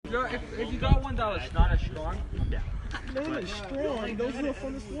if you got one that was not as strong, yeah. No, strong. Those are the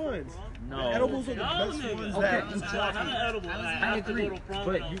funnest ones. No. The edibles are the best ones. Okay. I agree.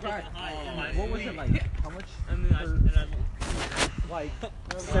 But you got, what was it like? How much? Like,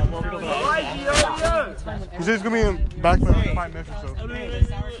 He says it's gonna be in back for 5 minutes or so.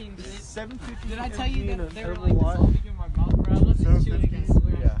 $7.50. Did I tell you that they were like dissolving in my mouth, bro? I wasn't chewing, I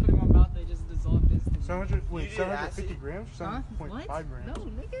swear. I put it in my mouth, they just dissolved instantly. 750 grams? 7.5 grams. No,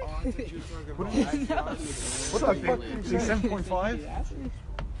 nigga. What the fuck? You say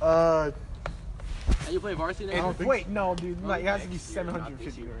 7.5? You play varsity now? Wait, no, dude. Like, it has to be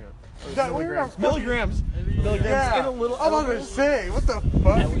 750 grams. Milligrams. Milligrams. Yeah. In a little. I'm about to say, what the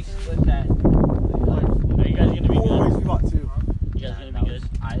fuck? We split that. Are you guys gonna be Four ways we good? bought two. You guys gonna be good?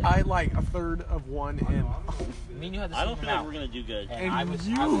 I like a third of one and. Me and you had the I don't same feel like amount. we're gonna do good. And I was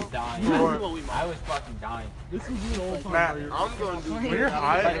dying. I was fucking dying. This is an old time. Matt, I'm going to do. when you're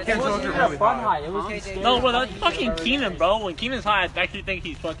high, I can't tell if you're It really was fun high. high. It was No, bro, that's fucking Keenan, bro. When Keenan's high, I actually think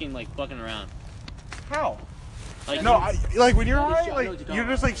he's fucking around. How? Like, No, like when you're high, like you're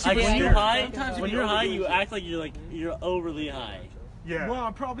just like super when you're scared. high, you act like you're overly high. Yeah. Well,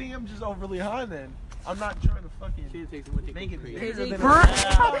 I probably am just overly high then. I'm not trying to fucking make it bigger than Yeah,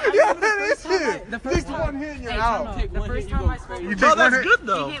 that is it. The You first take one hit and you're Hey, out. the first time I spoke You with take one hit. good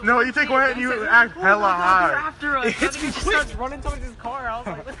though. No, you take one hit and you act hella high. after us, hits me quick. starts running towards his car. I was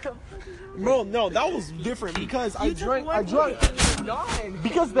like, what the fuck? Bro, no, that was different because I drank.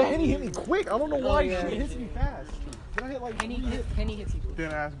 Because the Henny hit me quick. I don't know why it hits me fast. Did I hit like Henny hits you.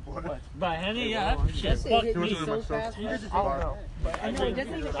 Didn't ask what. But Henny, yeah, that shit That's it. fucked Hit me. me so fast. I don't know. I know it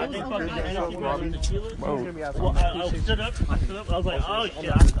doesn't even. I think fucking It was Henny tequila. Whoa. Well, I stood up. I was like, oh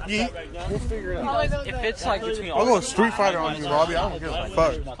shit, I sat right now. We'll figure it out. If it's like between I'll go Street Fighter on you, Robbie. I don't give a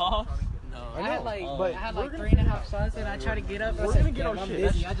fuck. I had like 3.5 shots and I tried to get up. I said, get I'm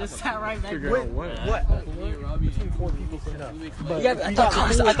busy. I just sat right back there. What? Between 4 people sitting up. But yeah, I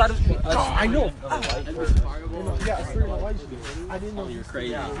thought it was I know. Yeah, I figured out why you did. I didn't know you were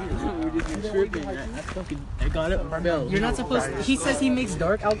crazy. I got it. You're not supposed to. He says he makes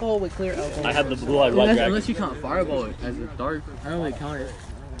dark alcohol with clear alcohol. I have the blue-eyed white dragon. Unless you count Fireball as a dark. I don't really count it.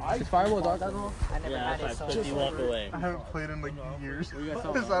 Is Fireball dark alcohol? I never had it, so. You walk away. I haven't played in like years. I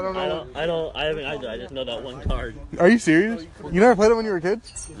don't know. I haven't either. I just know that one card. Are you serious? You never played it when you were a kid?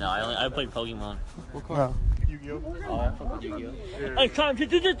 No, I played Pokemon. No. Yu-Gi-Oh. Oh, I fuck with Yu-Gi-Oh. It's time to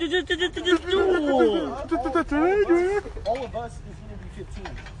duel. All of us is going to be 15.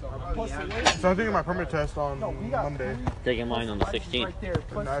 So I'm taking my permit test on Monday. Taking mine on the 16th. Right there.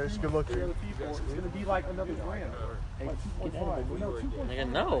 Plus Nice, good luck to you. it's going to be like another grand. Like 2.5.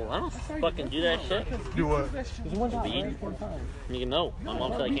 Nigga, no, I don't fucking do that shit. Do what? Weed? Nigga, no. My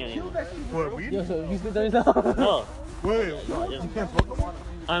mom said I can't either. What, weed? So you spit those out? No. Wait, you can't smoke?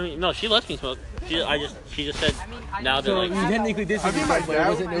 I mean, no, she lets me smoke. She just said now they're So like, you technically did I think my something, but dad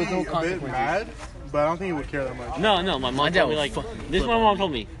would there was no be a bit consequences. mad, but I don't think he would care that much. no, my mom told me like, this is what my mom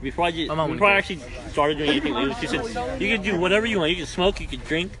told me. Before I actually started doing anything legal, she said, you can do whatever you want. You can smoke, you can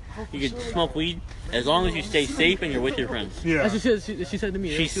drink, you can smoke weed, as long as you stay safe and you're with your friends. Yeah. That's what she said to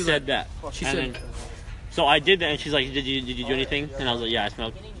me. She said that. She And said. then, so I did that, and she's like, did you do anything? And I was like, yeah, I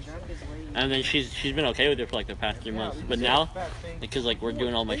smoked. And then she's been okay with it for like the past 3 months. But now, because like we're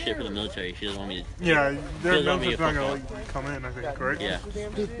doing all my shit for the military, she doesn't want me to. Yeah, their Doesn't want me military's to not fuck gonna like come in, I think, correct? Yeah.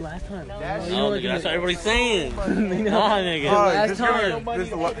 Dude, last time. Oh, nigga, that's what everybody's saying. Nah, nigga. Last this time. you're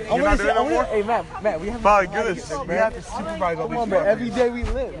not doing it no more? Hey, Matt, we have By goodness, we have to supervise all these Come on, man. Every day we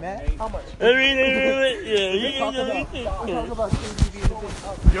live, man. How much? Yeah, you Talk can about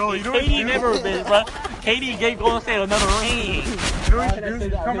Yo, you know what Katie you never been, bro. Katie gave Golden State another ring. You know what you do?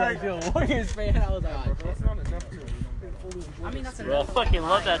 Come back. Warriors fan. I was like, I mean, that's Bro, I enough. fucking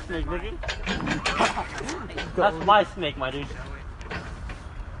love that snake, nigga. That's my snake, my dude.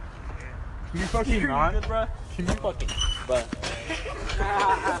 Can you fucking not? Good, bro. Can you fucking, bro?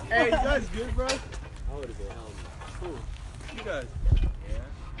 Hey, you guys good, bro? You guys.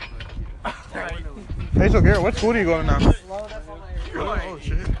 Hey, so Garrett, what school are you going to now? Oh,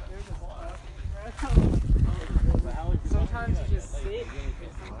 shit. Sometimes you just sit.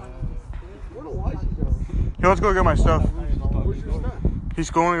 Where do I go? Yo, let's go get my stuff. Where's your stuff? He's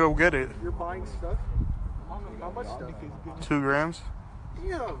going to go get it. You're buying stuff? How much stuff? 2 grams.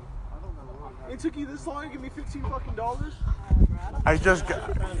 Damn. It took you this long to give me $15 fucking dollars? I just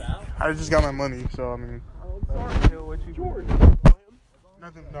got my money, so I mean. George.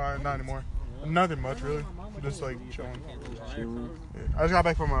 Nothing. No, not anymore. Nothing much really. Just like chilling. Yeah. I just got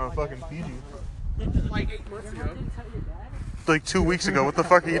back from fucking Fiji. Like 8 months ago. Like 2 weeks ago. What the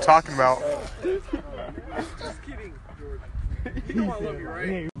fuck are you talking about? Just kidding, George. You know I love you,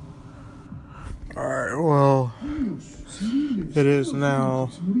 right? Alright, well, it is now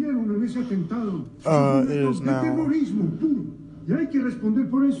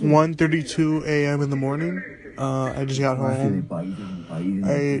 1:32 a.m. in the morning. I just got home.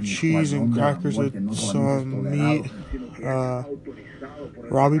 I ate cheese and crackers with some meat.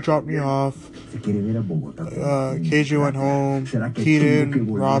 Robbie dropped me off. KJ went home.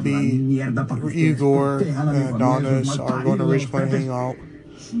 Keaton, Robbie, Igor, and Adonis are going to Ridgepoint hang out.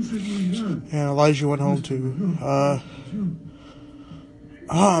 And Elijah went home too.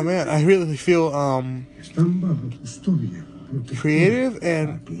 Oh man, I really feel creative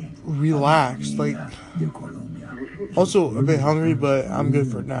and relaxed. Like, also a bit hungry, but I'm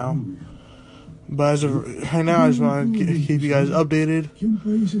good for now. But as of right now, I just want to keep you guys updated,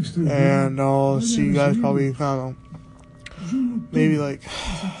 and I'll see you guys probably, I don't know, maybe like,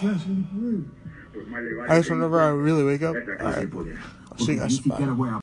 I guess whenever I really wake up. Alright, I'll see you guys. Bye.